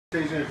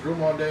Stays in his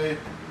room all day,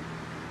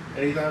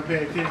 and he's not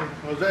paying attention.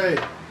 Jose.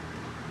 Go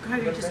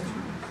ahead, you just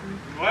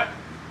What?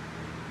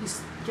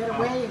 just get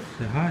away.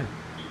 Say hi.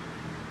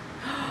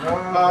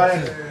 Hi.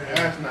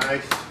 That's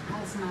nice.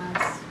 That's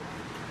nice.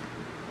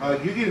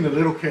 You're getting the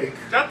little cake.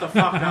 Shut the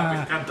fuck up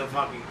and cut the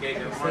fucking cake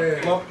in one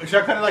cake. Well,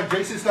 should I cut it like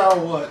Jason style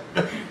or what?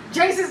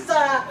 Jason's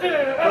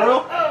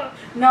Girl?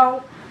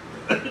 no.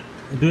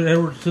 Do it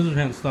Edward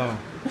Scissorhands style.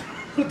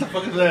 What the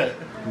fuck is that?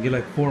 You get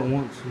like 4 at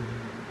once.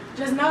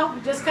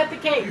 Just cut the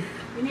cake.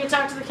 You need to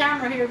talk to the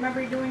camera here.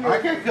 Remember you're doing your.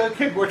 I can't cut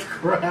cake worth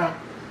crap.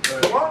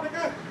 Come on,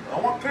 nigga. I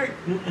want cake.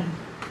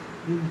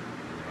 Oh,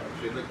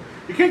 shit, look.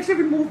 The cake's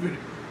even moving.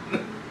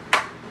 Look.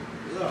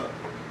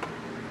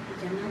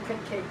 You cannot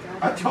cut cake.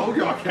 I told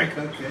you I can't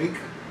cut cake.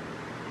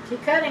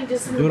 Keep cutting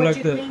just Do what like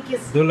you the- think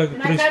is. do like you're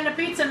the not three- cutting a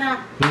pizza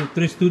now. Do it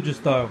Three Stooges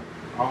style.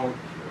 Oh,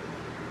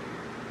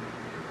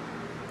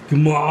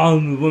 Come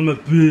on, want my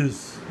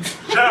piece.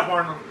 Shut up,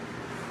 Arnold.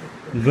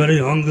 I'm very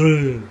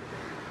hungry.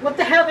 What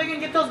the hell? They're gonna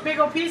get those big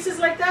old pieces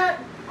like that?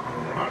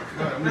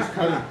 I'm just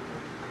cutting.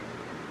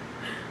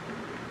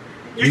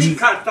 You can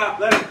cut. Stop.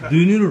 Let him cut. Do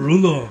you need a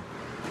ruler?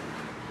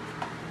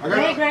 I Hey,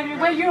 got. Gregory,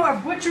 wait! You are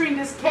butchering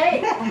this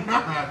cake. I'm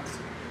not.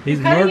 He's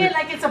Cutting it murder.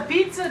 like it's a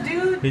pizza,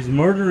 dude. He's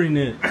murdering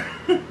it.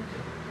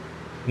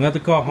 We have to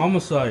call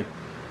homicide.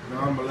 No,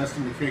 I'm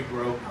molesting the cake,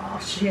 bro. Oh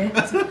shit!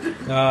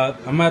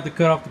 I'm gonna have to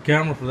cut off the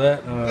camera for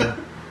that.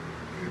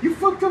 You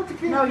fucked up the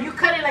cake. No, you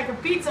cut it like a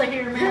pizza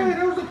here, Yeah, man.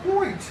 that was the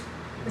point.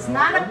 It's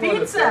not a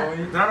pizza.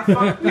 Not a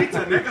fucking pizza,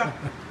 nigga.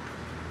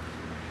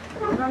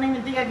 I don't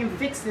even think I can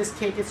fix this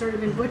cake. It's already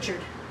been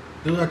butchered.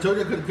 Dude, I told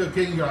you I couldn't cut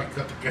cake. You're like,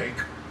 cut the cake.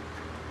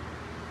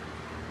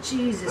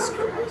 Jesus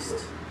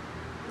Christ.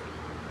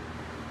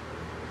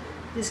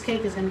 This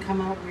cake is gonna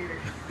come out weird.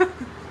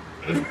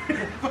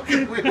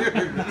 Fucking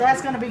weird.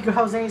 That's gonna be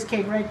Jose's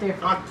cake right there.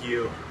 Fuck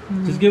you.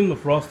 Just give him the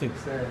frosting.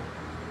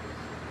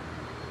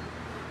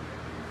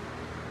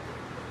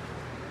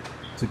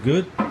 Is it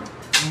good?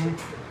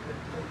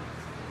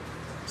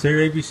 Say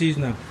your ABCs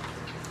now.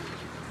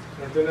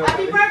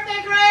 Happy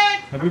birthday, Greg!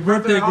 Happy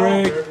birthday,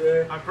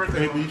 Greg. My A,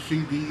 birthday. B,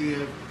 C, D, E,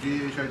 F,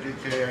 G, H, I, J,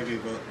 K, I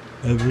gave up.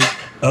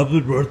 Happy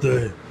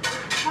birthday.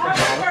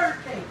 Happy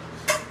birthday!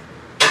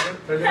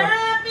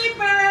 Happy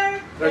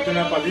Tráete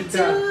una birthday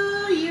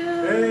palita. to you!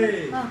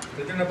 Hey, Oh,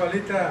 tráete una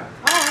palita.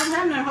 I'm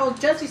having a whole.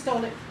 Jesse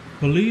stole it.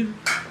 Believe?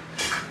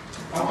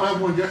 I don't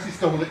have one. Jesse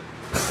stole it.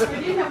 We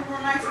did have a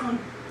real nice one.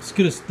 Let's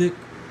get a stick.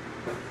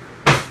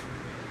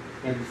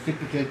 Yeah, just stick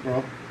the cake,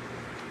 bro.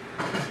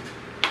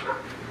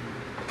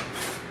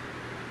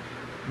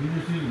 You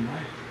just use a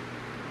knife.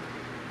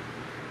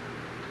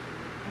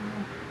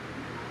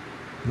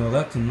 No,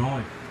 that's a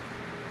knife.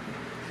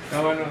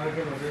 Ah, bueno,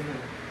 déjalo,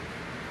 déjalo.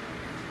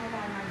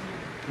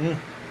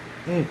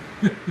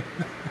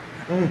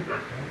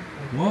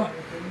 What?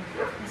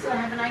 So I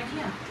have an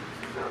idea.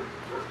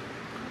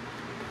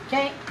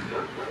 Okay.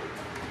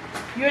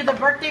 You're the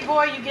birthday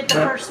boy, you get the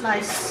first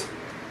slice.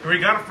 We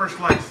got a first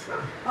slice.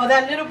 Oh,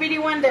 that little bitty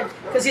one that,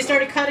 because he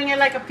started cutting it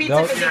like a pizza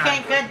That- because Yeah. he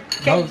can't cut That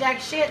cake was- jack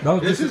shit. That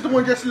was This just is the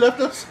one Jesse left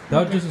us?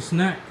 that was just a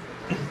snack.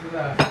 El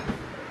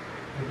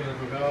que le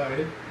tocaba a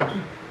él.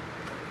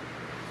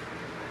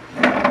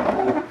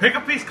 Pick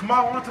a piece. Come on,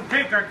 I want some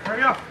cake.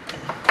 Hurry up.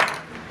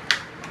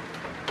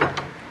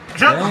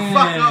 Shut the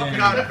fuck up, Damn.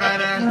 God,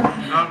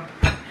 badass.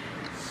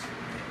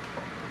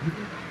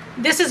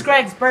 This is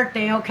Greg's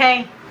birthday,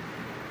 okay?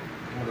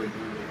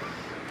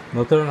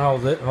 No telling how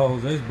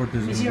Jose's birthday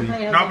It's is your gonna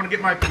be. plate. No, I'm gonna get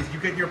my piece. You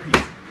get your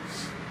piece.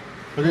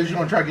 But then you're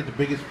going to try to get the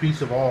biggest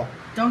piece of all.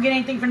 Don't get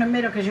anything from the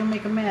middle because you'll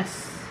make a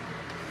mess.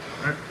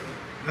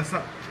 That's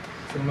not.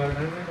 ¿Es el más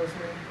grande,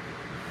 José?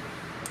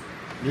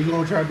 You're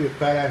going to try to be a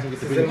fat ass and get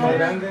the ¿Es el biggest más piece.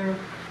 grande?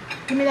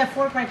 Give me that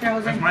fork right there,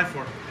 Jose. That's my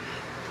fork.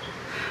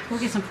 We'll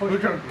get some We're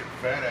fork. trying to be a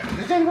fat ass.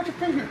 This ain't with your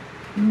finger.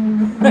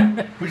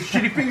 With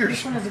your shitty fingers.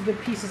 This one has a good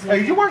pieces.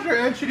 Hey, you wash your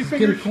hands, shitty Just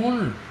get a fingers?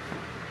 corner.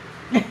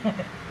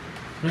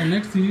 Right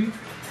next to you.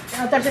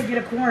 I thought you'd get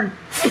a corn.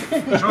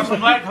 Show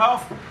some leg,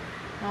 Huff.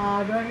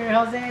 Oh, go here,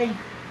 Jose. There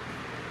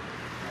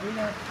you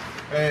go.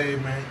 Hey,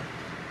 man.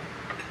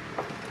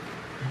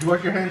 Did you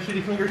wash your hands,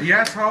 shitty fingers?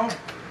 Yes, ho.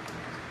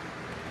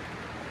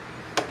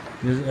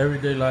 This is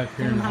everyday life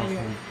here in the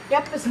household.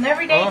 Yep, it's an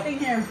everyday Huh? thing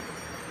here.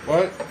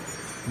 What?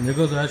 And there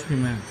goes the ice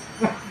cream man.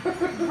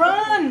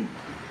 Run!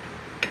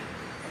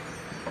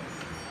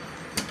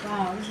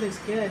 Wow, this looks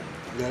good.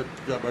 Yeah,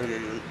 got ready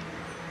to eat.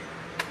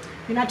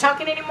 You're not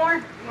talking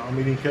anymore? No, I'm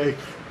eating cake.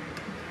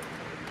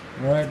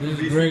 Alright, this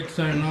is Greg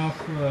signing off.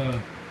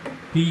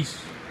 Peace.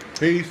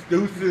 Peace,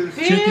 deuces.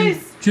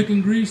 Peace!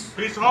 Chicken grease.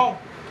 Peace, ho.